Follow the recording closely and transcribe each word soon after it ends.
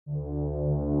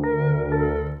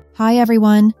Hi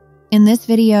everyone! In this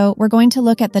video, we're going to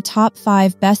look at the top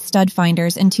 5 best stud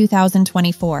finders in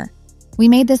 2024. We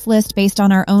made this list based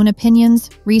on our own opinions,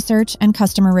 research, and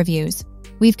customer reviews.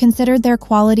 We've considered their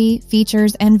quality,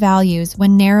 features, and values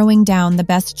when narrowing down the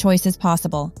best choices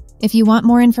possible. If you want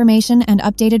more information and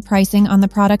updated pricing on the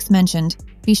products mentioned,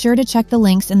 be sure to check the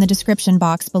links in the description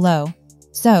box below.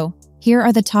 So, here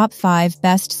are the top 5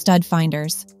 best stud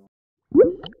finders.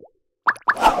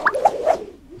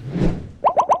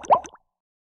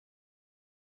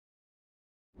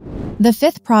 The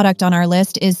fifth product on our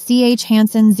list is CH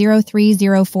Hanson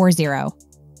 03040.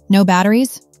 No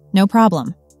batteries? No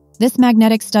problem. This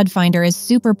magnetic stud finder is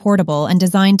super portable and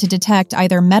designed to detect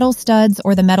either metal studs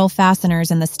or the metal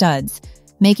fasteners in the studs,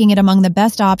 making it among the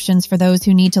best options for those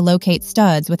who need to locate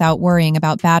studs without worrying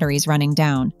about batteries running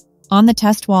down. On the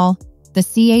test wall, the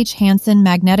CH Hanson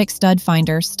magnetic stud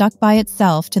finder stuck by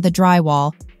itself to the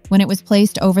drywall when it was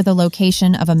placed over the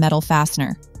location of a metal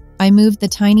fastener. I moved the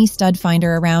tiny stud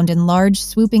finder around in large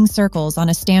swooping circles on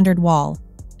a standard wall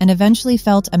and eventually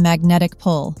felt a magnetic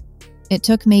pull. It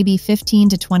took maybe 15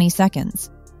 to 20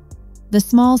 seconds. The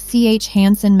small CH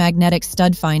Hanson magnetic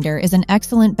stud finder is an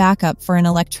excellent backup for an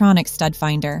electronic stud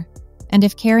finder. And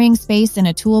if carrying space in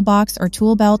a toolbox or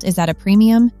tool belt is at a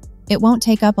premium, it won't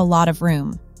take up a lot of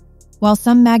room. While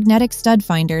some magnetic stud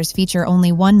finders feature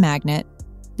only one magnet,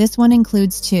 this one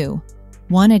includes two,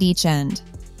 one at each end.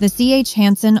 The CH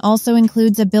Hanson also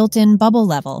includes a built-in bubble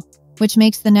level, which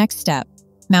makes the next step,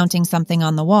 mounting something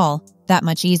on the wall, that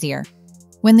much easier.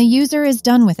 When the user is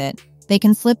done with it, they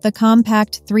can slip the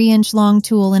compact 3-inch long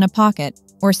tool in a pocket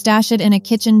or stash it in a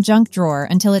kitchen junk drawer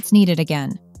until it's needed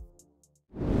again.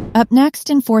 Up next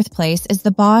in fourth place is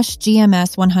the Bosch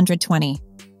GMS120.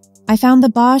 I found the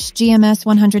Bosch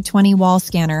GMS120 wall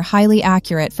scanner highly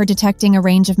accurate for detecting a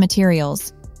range of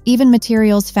materials, even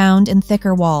materials found in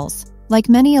thicker walls. Like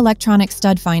many electronic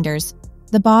stud finders,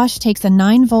 the Bosch takes a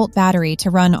 9-volt battery to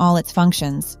run all its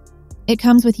functions. It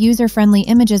comes with user-friendly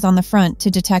images on the front to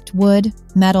detect wood,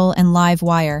 metal, and live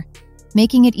wire,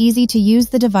 making it easy to use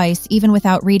the device even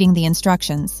without reading the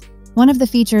instructions. One of the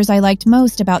features I liked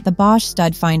most about the Bosch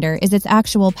stud finder is its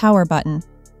actual power button.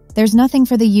 There's nothing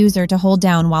for the user to hold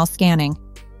down while scanning.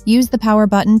 Use the power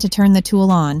button to turn the tool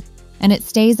on, and it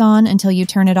stays on until you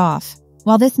turn it off.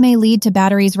 While this may lead to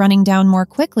batteries running down more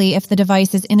quickly if the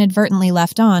device is inadvertently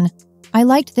left on, I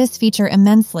liked this feature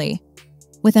immensely.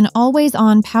 With an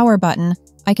always-on power button,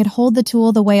 I could hold the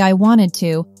tool the way I wanted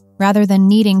to, rather than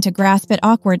needing to grasp it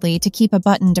awkwardly to keep a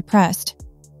button depressed.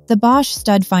 The Bosch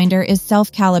stud finder is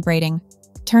self-calibrating.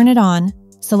 Turn it on,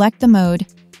 select the mode,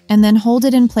 and then hold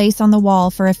it in place on the wall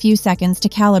for a few seconds to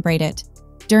calibrate it.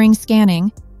 During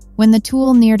scanning, when the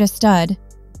tool neared a stud,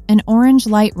 an orange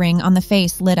light ring on the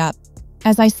face lit up.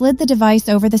 As I slid the device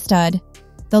over the stud,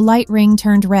 the light ring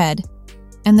turned red,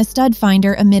 and the stud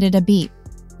finder emitted a beep.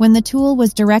 When the tool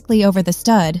was directly over the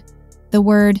stud, the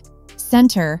word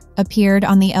 "Center" appeared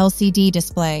on the LCD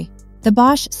display. The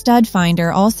Bosch stud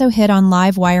finder also hit on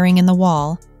live wiring in the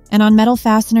wall and on metal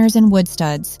fasteners and wood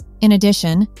studs. In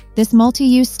addition, this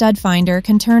multi-use stud finder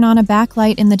can turn on a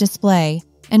backlight in the display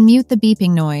and mute the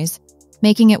beeping noise,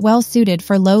 making it well-suited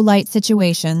for low-light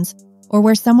situations or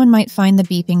where someone might find the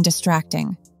beeping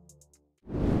distracting.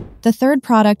 The third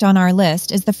product on our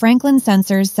list is the Franklin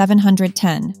Sensors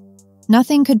 710.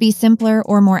 Nothing could be simpler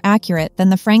or more accurate than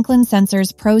the Franklin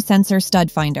Sensors Pro Sensor Stud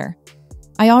Finder.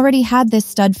 I already had this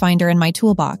stud finder in my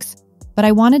toolbox, but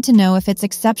I wanted to know if its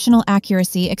exceptional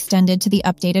accuracy extended to the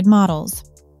updated models.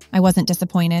 I wasn't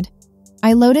disappointed.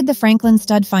 I loaded the Franklin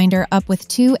Stud Finder up with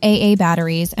 2 AA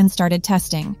batteries and started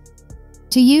testing.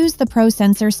 To use the Pro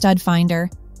Sensor Stud Finder,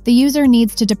 the user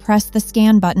needs to depress the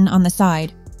scan button on the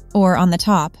side, or on the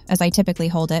top, as I typically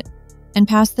hold it, and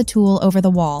pass the tool over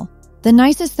the wall. The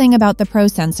nicest thing about the Pro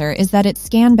Sensor is that its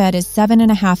scan bed is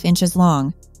 7.5 inches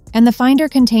long, and the finder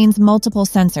contains multiple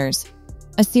sensors.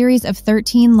 A series of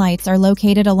 13 lights are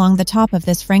located along the top of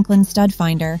this Franklin Stud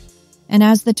Finder, and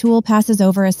as the tool passes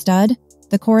over a stud,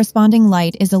 the corresponding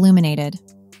light is illuminated.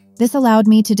 This allowed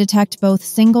me to detect both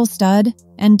single stud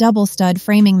and double stud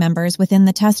framing members within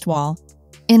the test wall.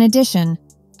 In addition,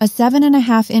 a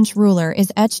 7.5-inch ruler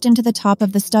is etched into the top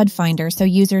of the stud finder so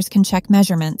users can check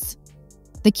measurements.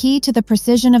 The key to the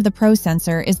precision of the Pro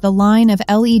Sensor is the line of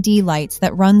LED lights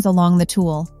that runs along the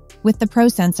tool. With the Pro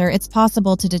Sensor, it's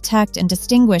possible to detect and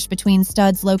distinguish between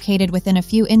studs located within a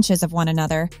few inches of one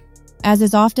another, as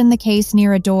is often the case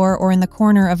near a door or in the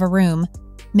corner of a room,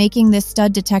 making this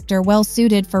stud detector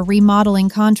well-suited for remodeling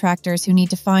contractors who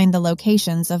need to find the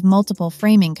locations of multiple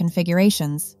framing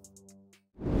configurations.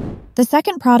 The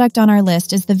second product on our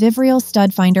list is the Vivreal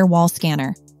Stud Finder Wall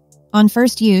Scanner. On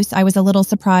first use, I was a little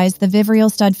surprised the Vivreal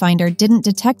Stud Finder didn't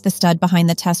detect the stud behind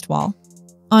the test wall.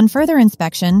 On further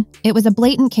inspection, it was a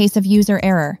blatant case of user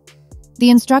error. The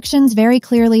instructions very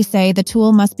clearly say the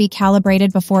tool must be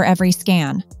calibrated before every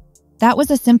scan. That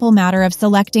was a simple matter of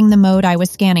selecting the mode I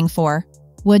was scanning for,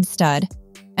 wood stud,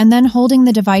 and then holding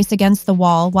the device against the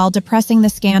wall while depressing the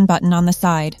scan button on the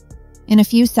side. In a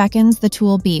few seconds, the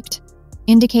tool beeped,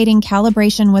 indicating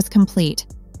calibration was complete,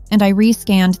 and I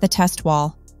rescanned the test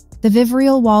wall. The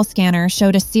Vivreal wall scanner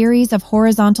showed a series of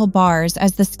horizontal bars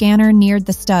as the scanner neared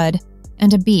the stud,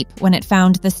 and a beep when it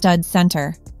found the stud's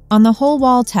center. On the whole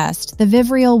wall test, the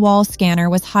Vivreal wall scanner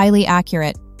was highly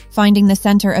accurate, finding the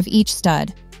center of each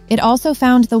stud. It also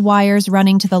found the wires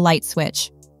running to the light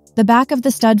switch. The back of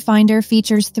the stud finder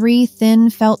features 3 thin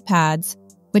felt pads,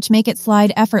 which make it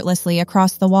slide effortlessly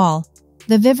across the wall.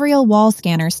 The Vivreal wall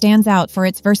scanner stands out for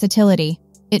its versatility.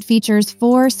 It features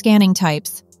 4 scanning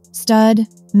types: stud,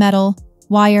 metal,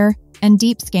 wire, and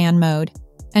deep scan mode,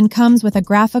 and comes with a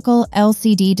graphical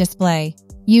LCD display.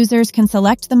 Users can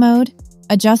select the mode,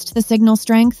 adjust the signal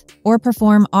strength, or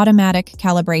perform automatic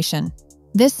calibration.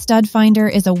 This stud finder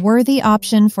is a worthy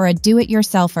option for a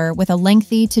do-it-yourselfer with a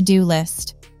lengthy to-do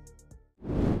list.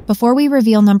 Before we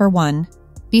reveal number 1,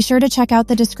 be sure to check out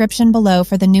the description below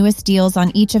for the newest deals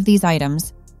on each of these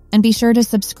items, and be sure to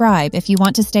subscribe if you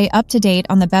want to stay up to date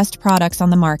on the best products on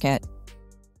the market.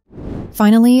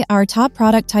 Finally, our top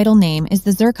product title name is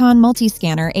the Zircon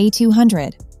Multiscanner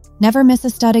A200. Never miss a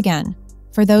stud again.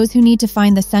 For those who need to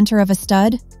find the center of a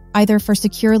stud, either for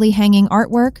securely hanging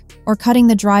artwork or cutting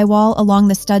the drywall along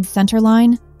the stud's center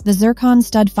line, the Zircon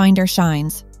Stud Finder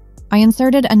shines. I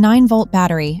inserted a 9-volt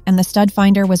battery and the stud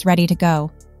finder was ready to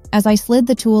go. As I slid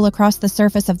the tool across the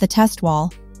surface of the test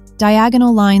wall,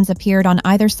 diagonal lines appeared on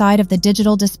either side of the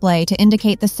digital display to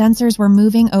indicate the sensors were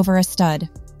moving over a stud.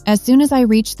 As soon as I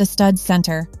reached the stud's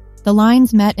center, the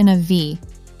lines met in a V,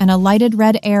 and a lighted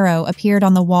red arrow appeared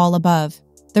on the wall above.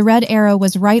 The red arrow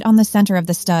was right on the center of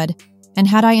the stud, and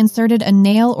had I inserted a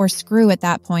nail or screw at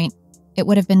that point, it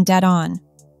would have been dead on.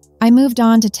 I moved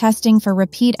on to testing for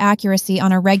repeat accuracy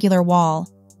on a regular wall.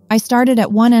 I started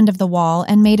at one end of the wall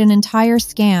and made an entire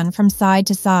scan from side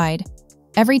to side.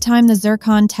 Every time the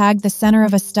Zircon tagged the center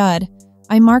of a stud,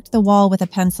 I marked the wall with a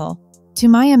pencil. To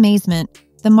my amazement,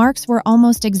 the marks were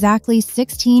almost exactly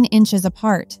 16 inches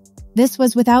apart. This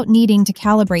was without needing to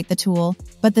calibrate the tool,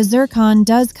 but the Zircon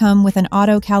does come with an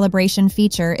auto-calibration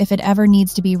feature if it ever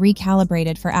needs to be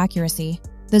recalibrated for accuracy.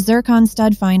 The Zircon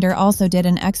Stud Finder also did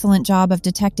an excellent job of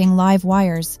detecting live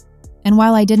wires, and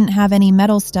while I didn't have any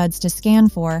metal studs to scan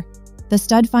for, the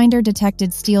Stud Finder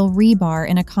detected steel rebar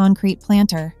in a concrete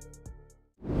planter.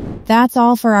 That's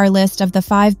all for our list of the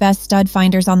 5 best stud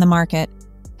finders on the market.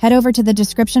 Head over to the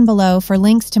description below for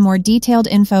links to more detailed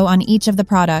info on each of the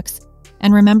products,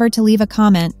 and remember to leave a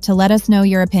comment to let us know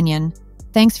your opinion.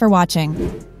 Thanks for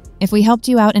watching. If we helped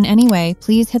you out in any way,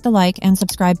 please hit the like and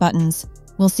subscribe buttons.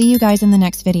 We'll see you guys in the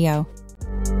next video.